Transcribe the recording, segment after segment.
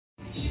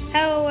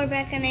Hello, we're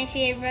back on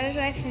ACA Brother's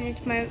Life, and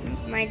it's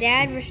my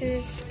dad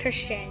versus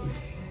Christian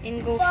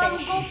in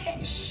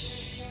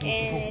Goldfish.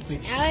 And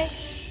it's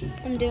Alex.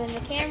 I'm doing the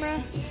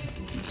camera.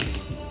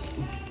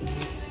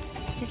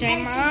 It's my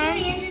mom.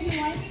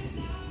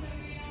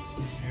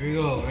 Here we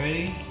go.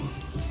 Ready?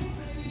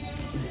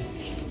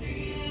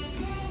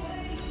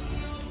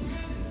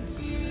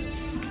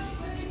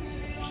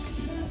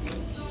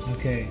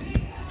 Okay.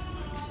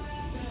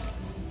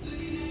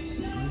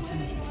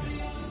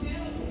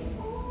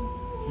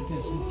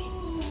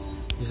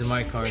 These are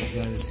my cards.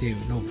 You gotta see.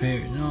 No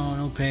pairs.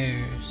 No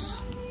pairs.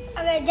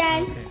 Okay,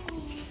 Dad. Okay.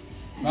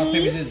 Rock,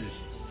 paper,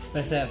 scissors.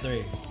 Let's have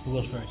 3. Who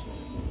goes first?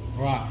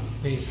 Rock,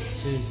 paper,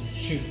 scissors,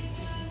 shoot.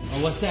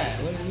 Oh, what's that?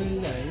 What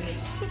is that?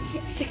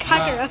 It's a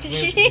cockroach. Rock, paper,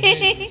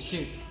 scissors,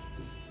 shoot.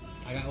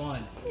 I got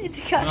 1. It's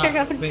a cockroach.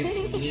 Rock, paper,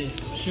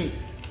 scissors, shoot.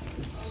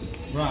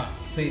 Rock,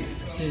 paper,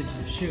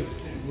 scissors, shoot.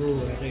 Ooh,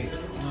 right.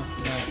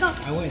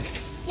 I win.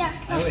 Yeah.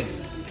 I win.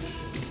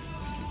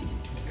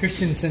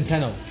 Christian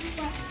Centeno.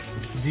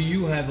 Do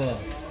you have a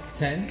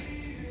 10?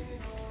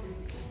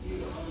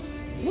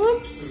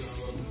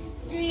 Whoops.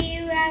 Do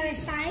you have a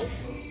 5?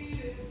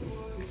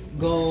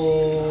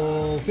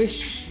 Go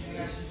fish.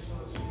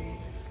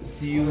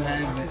 Do you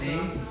have an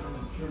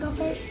 8? Go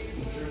fish.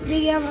 Do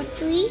you have a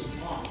 3?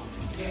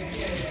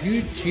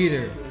 You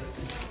cheater.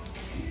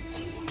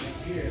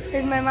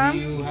 Here's my mom. Do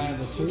you have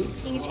a 2?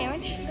 Eating a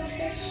sandwich. Go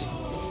fish.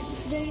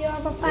 Do you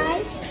have a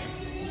 5?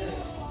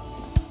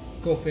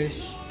 Go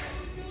fish.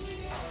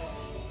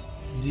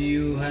 Do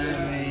you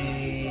have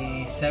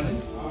a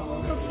 7?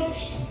 Go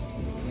fish.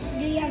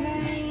 Do you have a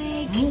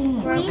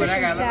Look what I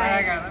got.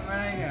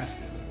 side?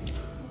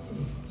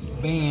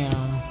 Bam.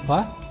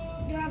 What?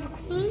 Do you have a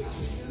queen?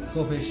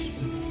 Go fish.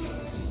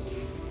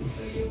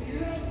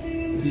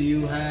 Do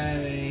you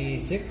have a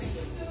 6?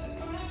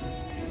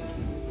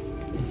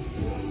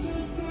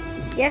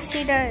 Yes,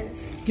 he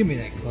does. Give me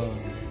that card.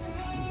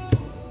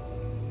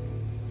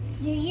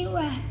 Do you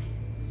have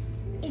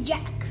a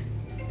jack?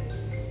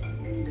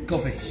 Go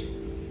fish.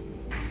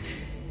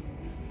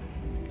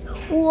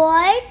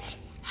 What?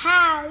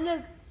 How?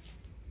 Look.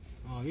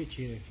 Oh, you're a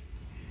cheater.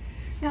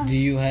 No. Do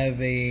you have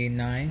a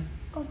 9?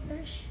 Go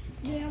fish.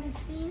 Do you have a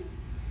queen?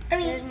 I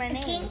mean, There's my a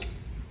name. king?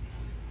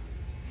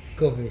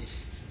 Go fish.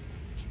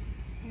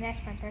 And that's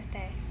my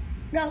birthday.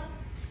 Go.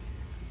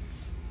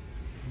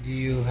 Do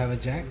you have a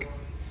jack?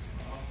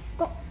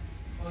 Go.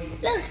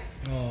 Look.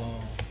 Oh.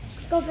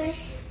 Go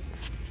fish.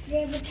 Do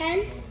you have a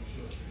 10?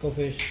 Go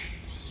fish.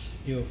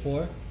 Do you have a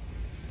 4?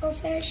 Go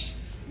fish.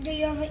 Do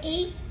you have an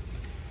 8?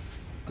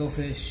 Go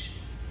fish.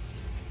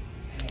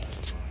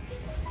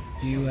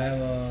 Do you have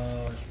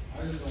a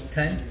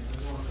 10?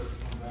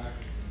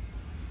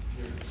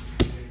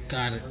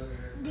 Got it.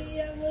 Do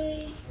you have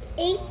an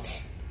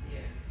 8?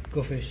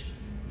 Go fish.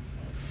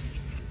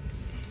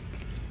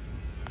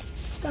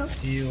 Go.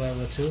 Do you have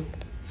a 2?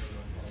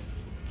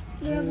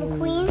 Do you have a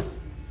queen?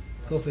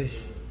 Go fish.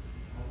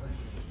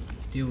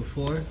 Do you have a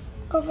 4?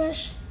 Go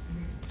fish.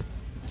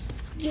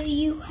 Do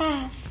you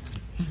have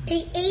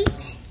an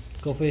 8?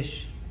 Go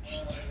fish.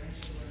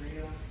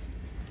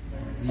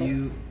 Do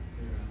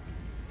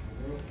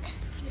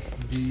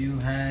you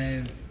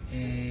have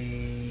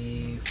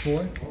a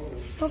 4?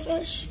 Go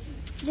fish.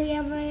 Do you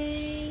have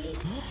a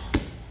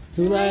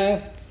 2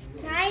 left.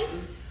 9?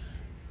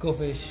 Go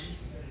fish.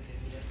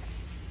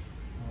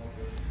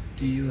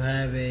 Do you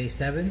have a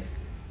 7?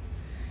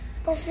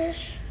 Go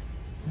fish.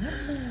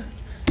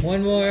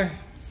 1 more.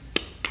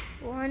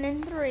 1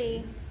 and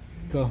 3.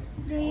 Go.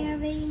 Do you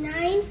have a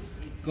 9?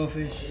 Go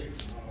fish.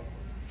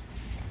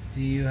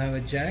 Do you have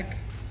a jack?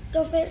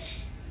 Go fish.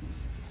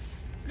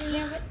 Do you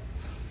have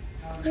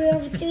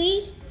a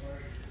 3?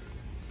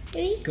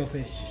 3? Go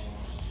fish.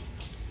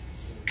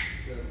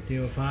 Do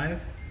you have a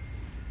 5?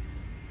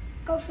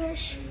 Go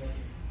fish.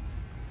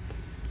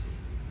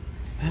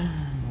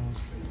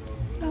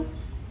 Go.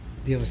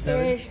 Do you have a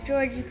 7? There's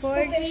Georgie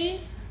Porgy. fish.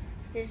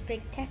 There's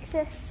Big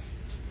Texas.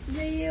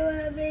 Do you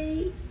have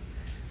a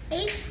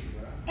 8?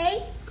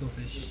 8? Go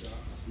fish.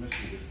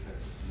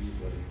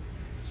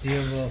 Do you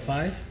have a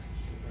 5?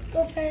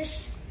 Go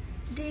fish.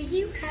 Do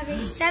you have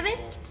a 7?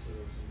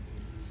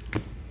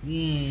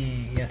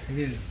 Yes, I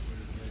do.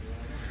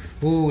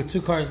 Ooh,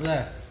 2 cards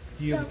left.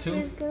 Do you have a 2?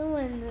 There's good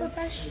ones. Go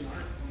fish.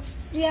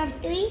 Do you have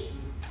 3?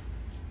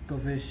 Go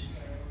fish.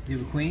 Do you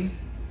have a queen?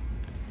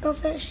 Go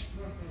fish.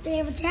 Do you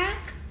have a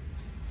jack?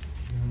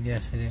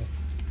 Yes, I do.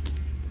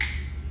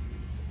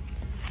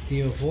 Do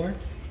you have a 4?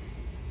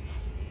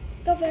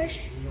 Go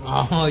fish.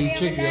 Oh, you have a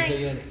tricked me. I 9. thought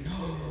you had it.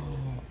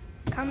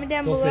 Comment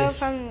down Go below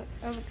fish.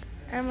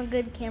 if I'm a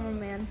good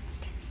cameraman.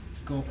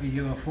 Go.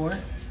 You have a 4?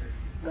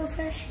 Go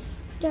fish.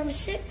 Do you have a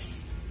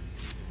 6?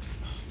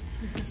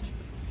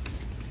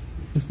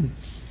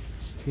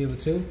 You have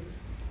a 2?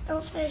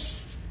 Go fish.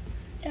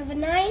 Do you have a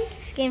 9?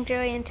 This game's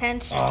really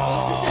intense.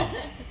 Oh.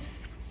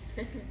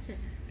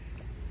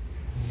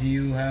 Do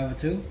you have a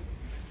 2?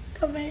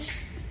 Go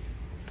fish.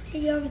 Do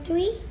you have a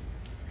 3?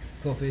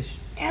 Go fish.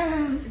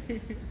 Um, Do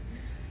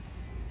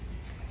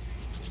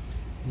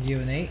you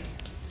have an 8?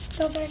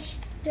 Go fish.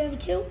 Do you have a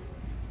 2?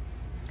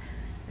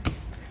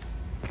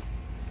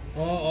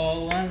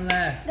 Oh, one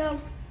left. Go.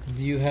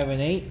 Do you have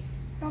an 8?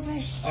 Go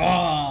fish.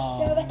 Oh.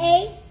 Do you have an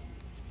A?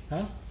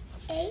 Huh?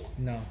 A?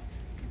 No.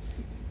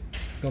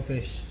 Go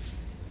fish.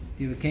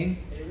 Do you have a king?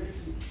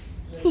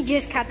 He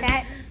just caught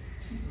that.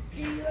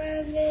 Do you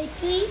have a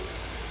 3?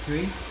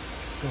 3?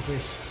 Go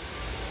fish.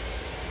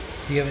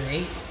 Do you have an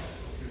 8?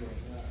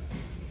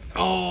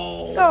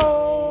 Oh.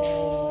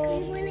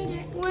 Go. Winning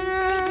it. Winner.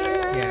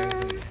 Yeah.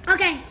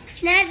 Okay,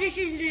 now this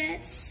is the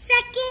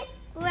second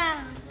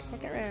round.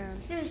 Second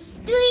round. There's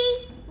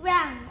 3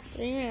 rounds.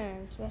 3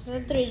 rounds. Best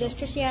of 3. There's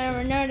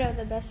Cristiano Ronaldo,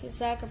 the best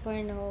soccer player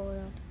in the whole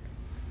world.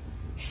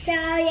 So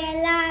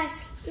yeah,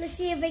 let's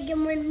see if I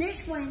can win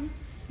this one.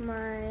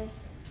 My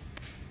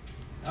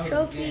Oh,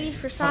 trophy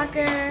for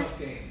soccer. Tough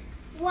game.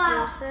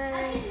 Wow, USA.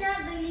 I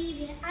cannot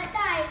believe it. I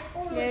thought I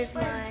almost There's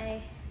won. my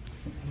I'm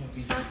gonna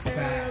be soccer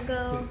fast,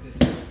 logo. quick this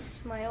time.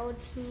 It's my old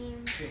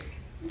team. Quick.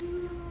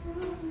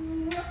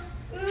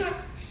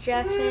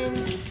 Jackson,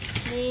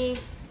 me,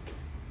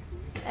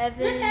 Look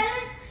Evan, at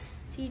it.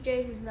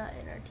 CJ, who's not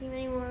in our team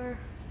anymore.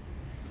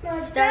 No,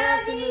 it's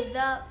Stardust, who Daddy. moved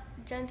up.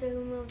 Genta,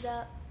 who moved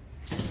up.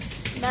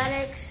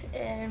 Maddox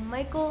and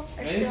Michael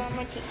are Ready? still on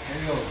my team.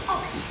 Here we go.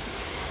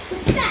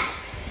 Look at that.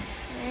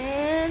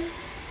 And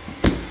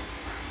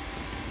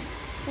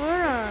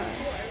we're on.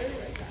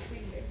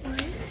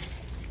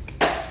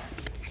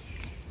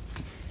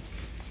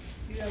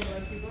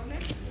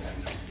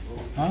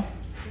 Huh?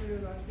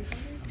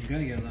 I'm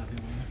gonna get a lot of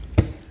people.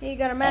 You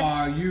got a match.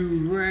 Are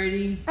you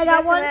ready? I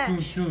got That's a one. match.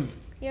 Soon, soon.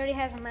 He already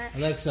has a match.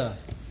 Alexa,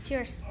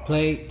 Cheers.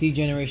 play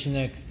D-Generation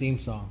X theme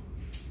song.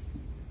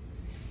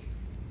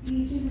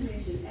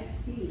 D-Generation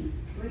XP,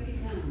 Break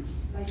It Down.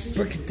 By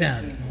Break it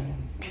down.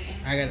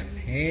 I got a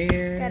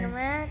pair. Got a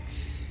match.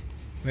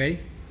 Ready?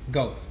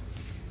 Go.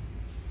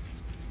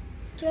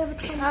 Do you have a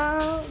 10?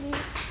 Oh,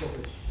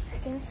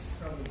 seconds.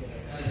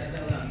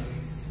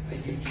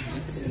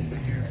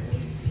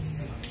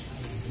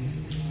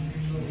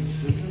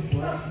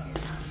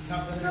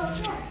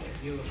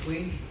 You have a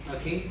queen? A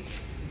king?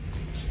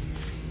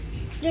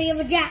 Do you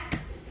have a jack?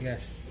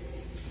 Yes.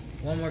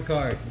 One more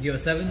card. Do you have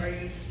a 7?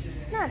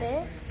 Not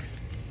it.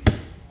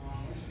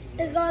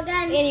 Let's go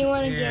again.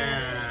 Anyone again.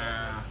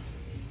 Yeah.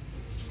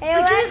 Hey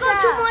Wait, Alexa. can we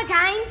go 2 more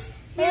times?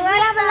 Hey, we have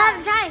a Alexa. lot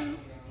of time.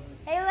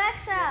 Hey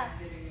Alexa.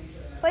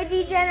 Play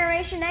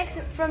D-Generation X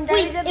from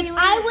Wait, WWE. if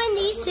I win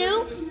these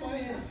 2,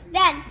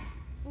 then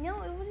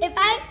No, it wouldn't. if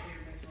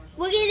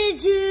we're gonna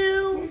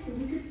do, There's a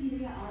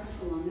Wikipedia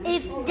article on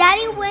if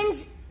Daddy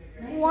wins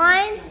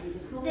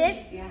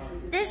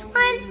this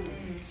one,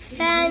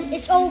 then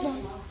it's over.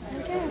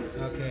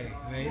 Okay,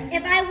 ready?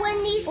 If I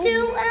win these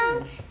 2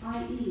 rounds,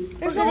 i.e.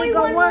 There's gonna only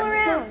go one more one-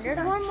 round. There's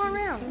one more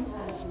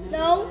round.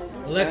 no.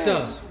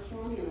 Alexa,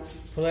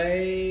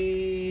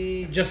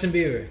 play Justin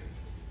Bieber.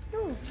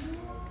 No.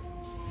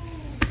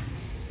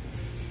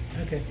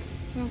 Okay.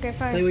 Okay, Play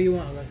fine. what you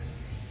want, Alexa.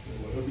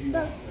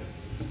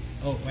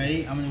 Oh,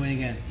 ready? I'm gonna win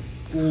again.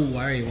 Ooh,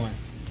 I already won.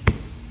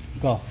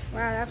 Go. Wow,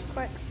 that's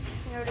quick.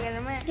 You already got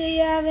a match. Do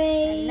you have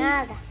a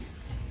Nada.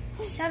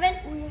 7?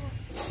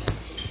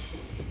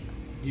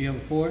 Do you have a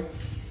 4?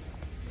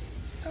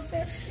 Go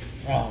fish.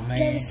 Oh, Do you have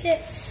man. a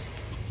 6?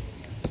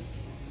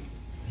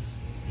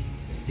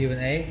 Do you have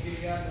an A?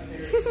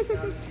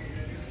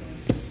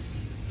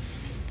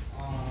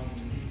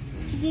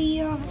 Do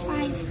you have a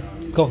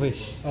 5? Go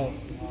fish. Oh,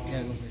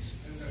 yeah, go fish.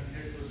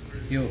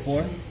 Do you have a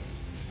 4?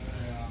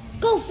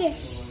 Go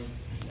fish.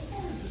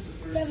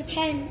 Do you have a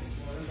 10?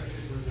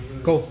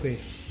 Go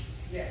fish.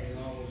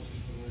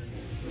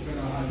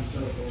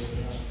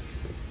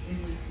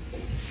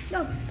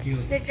 No. Do you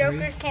have The a 3?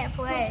 Jokers can't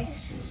play.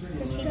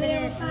 Because Do you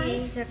have a 5?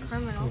 he's a Go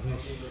criminal.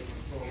 fish.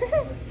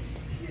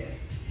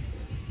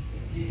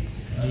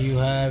 Do you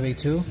have a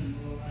 2?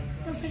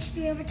 Go fish.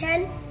 Do you have a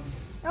 10?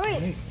 Oh wait,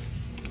 Hey.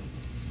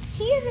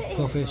 he is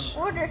Go in fish.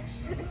 order.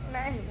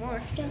 Not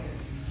anymore. Okay.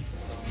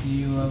 Do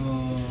you have a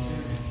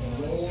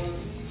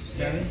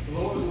 7?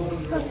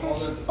 Go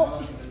fish.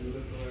 Oh.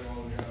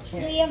 Do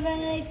you have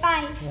a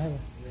 5?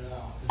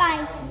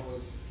 5.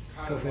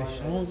 Go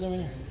fish. I know what's that right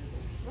now.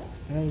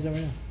 I know what's that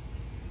right now.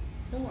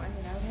 No, I mean,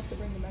 I would have to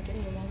bring them back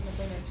anyway. I'm gonna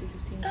bring them at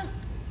 2:15. Go.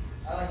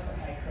 I like the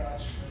high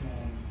crotch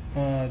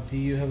from Do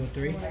you have a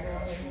 3?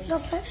 Go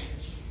fish.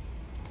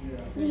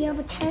 Do you have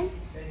a 10?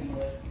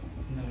 No.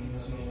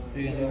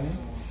 You gonna leave me?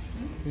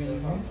 You gonna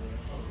leave me?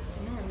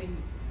 No, I mean,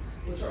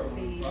 they.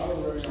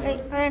 Wait,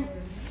 hold on.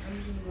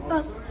 Go.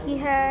 He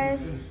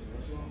has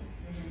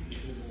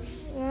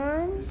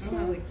 1,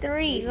 2,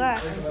 3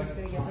 left. I'm just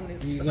gonna get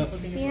something. You got.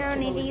 See how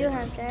many do you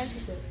have, Dad?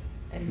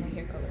 And my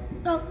hair color.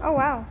 Go. Oh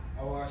wow.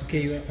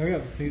 Okay, you hurry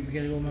up. We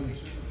gotta go, mommy.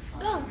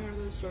 Go. I'm gonna go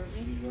to the store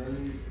with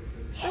me.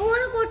 I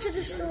want to go to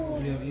the store.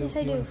 You have, Yes, I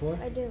you do. have a 4?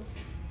 I do.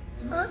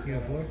 Huh? You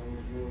have 4?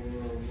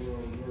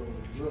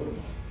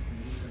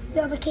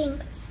 You have a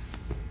king.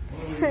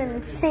 It's an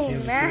insane You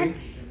have a match.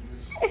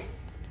 3?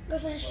 Go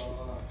fish.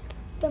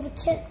 You have a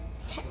 10.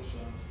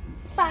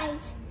 5.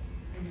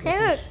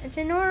 Hey look, it's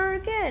in order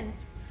again.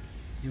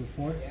 You have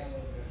 4?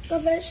 Go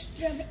fish.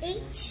 You have an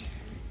 8.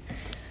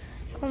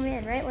 come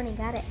in right when he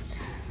got it.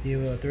 Do you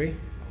have a 3?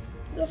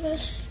 Go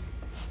fish.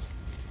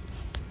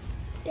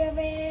 Do you have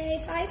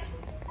a 5?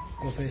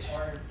 Go fish. Do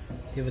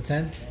you have a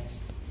 10?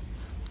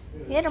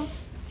 Get him.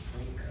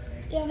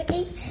 Do you have an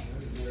 8?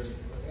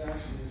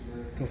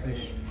 Go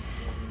fish.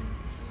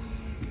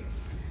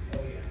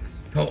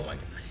 Oh my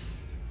gosh.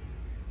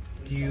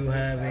 Do you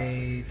have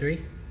a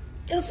 3?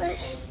 Go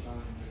fish.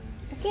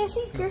 I can't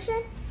see,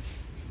 Christian.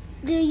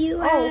 Do you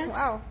Oh, have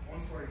wow.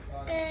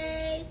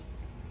 a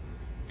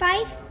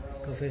 5?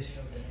 Go fish.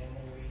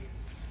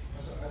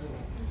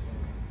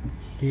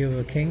 Do you have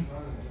a king?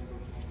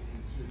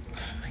 Oh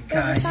my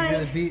gosh, he's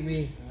gonna beat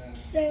me.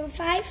 Do you have a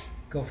 5?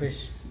 Go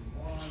fish.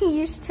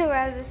 You still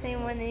have the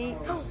same one that you.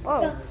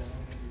 Oh,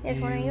 it's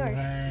one of Do you yours.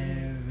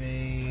 have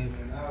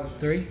a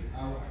 3?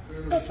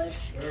 Go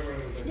fish.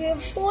 Do you have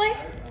a 4?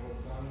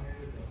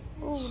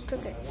 Ooh,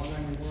 took it.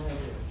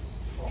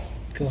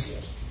 Cool.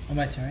 Oh,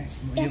 my turn, right?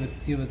 Do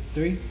you have a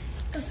 3?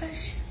 Go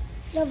fish.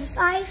 Do you have a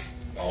 5?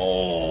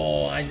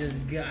 Oh, I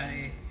just got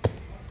it.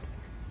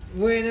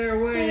 Winner,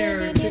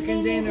 winner,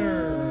 chicken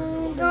dinner.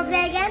 You want to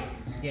play again?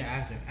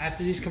 Yeah,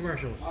 after these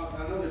commercials.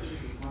 I know that you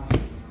can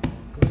find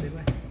Go say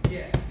bye.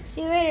 Yeah.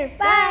 See you later.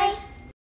 Bye.